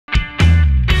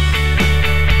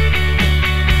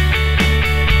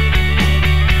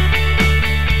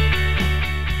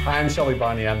Shelby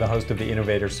Bonnie. I'm the host of the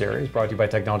Innovator Series, brought to you by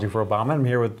Technology for Obama. I'm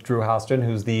here with Drew Houston,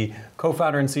 who's the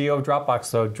co-founder and CEO of Dropbox.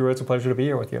 So, Drew, it's a pleasure to be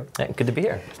here with you. Hey, good to be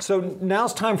here. So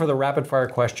now's time for the rapid-fire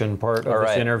question part of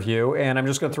this interview, and I'm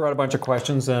just going to throw out a bunch of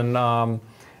questions and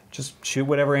just shoot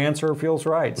whatever answer feels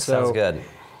right. Sounds good.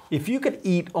 If you could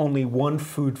eat only one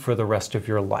food for the rest of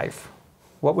your life,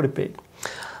 what would it be?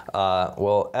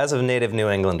 Well, as a native New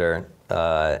Englander,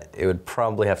 it would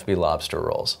probably have to be lobster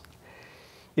rolls.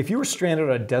 If you were stranded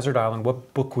on a desert island,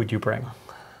 what book would you bring?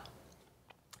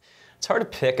 It's hard to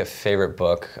pick a favorite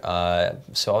book,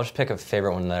 so I'll just pick a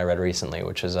favorite one that I read recently,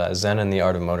 which is Zen and the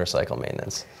Art of Motorcycle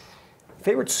Maintenance.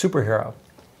 Favorite superhero?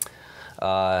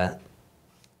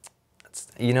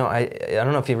 You know, I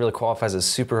don't know if he really qualifies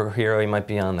as a superhero. He might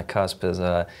be on the cusp as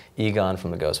Egon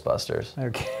from the Ghostbusters.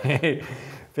 Okay.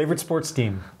 Favorite sports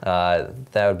team?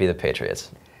 That would be the Patriots.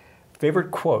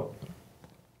 Favorite quote?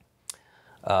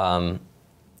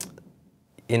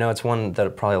 You know, it's one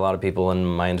that probably a lot of people in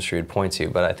my industry would point to,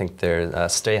 but I think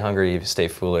there's "Stay Hungry, Stay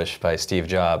Foolish" by Steve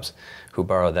Jobs, who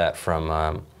borrowed that from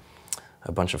a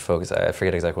bunch of folks. I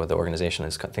forget exactly what the organization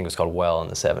is. I think it was called Well in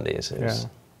the 70s.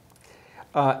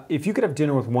 If you could have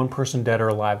dinner with one person, dead or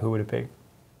alive, who would it be?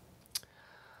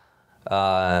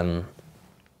 I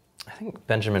think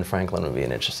Benjamin Franklin would be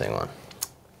an interesting one.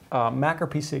 Mac or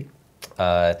PC?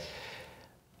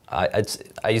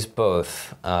 I use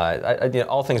both.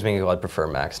 All things being equal, I'd prefer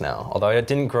Macs now. Although I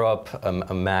didn't grow up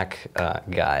a Mac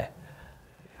guy.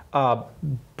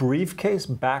 Briefcase,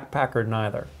 backpack, or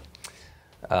neither?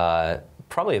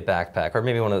 Probably a backpack, or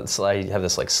maybe one of the, I have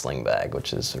this like sling bag,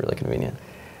 which is really convenient.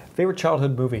 Favorite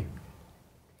childhood movie?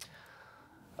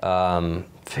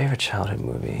 Favorite childhood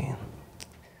movie?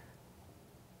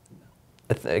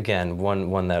 Again,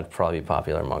 one that would probably be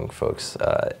popular among folks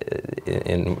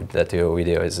that do what we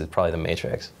do is probably The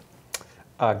Matrix.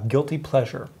 Guilty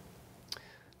pleasure?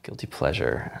 Guilty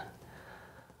pleasure.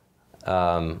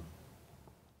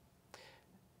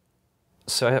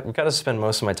 So I've got to spend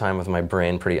most of my time with my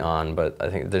brain pretty on, but I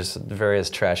think there's various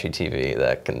trashy TV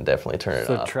that can definitely turn it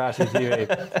off. So trashy TV.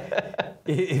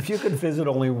 If you could visit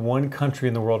only one country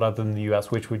in the world other than the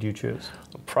U.S., which would you choose?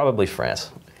 Probably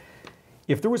France.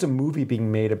 If there was a movie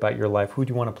being made about your life, who would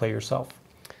you want to play yourself?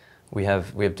 We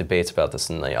have debates about this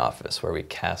in the office where we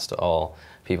cast all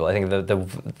people. I think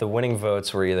the winning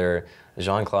votes were either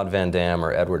Jean-Claude Van Damme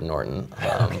or Edward Norton.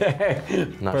 Okay.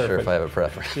 Not Perfect. sure if I have a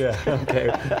preference. Yeah, okay.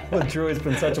 Well, Drew, it's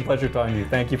been such a pleasure talking to you.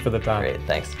 Thank you for the time. Great,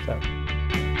 thanks. So.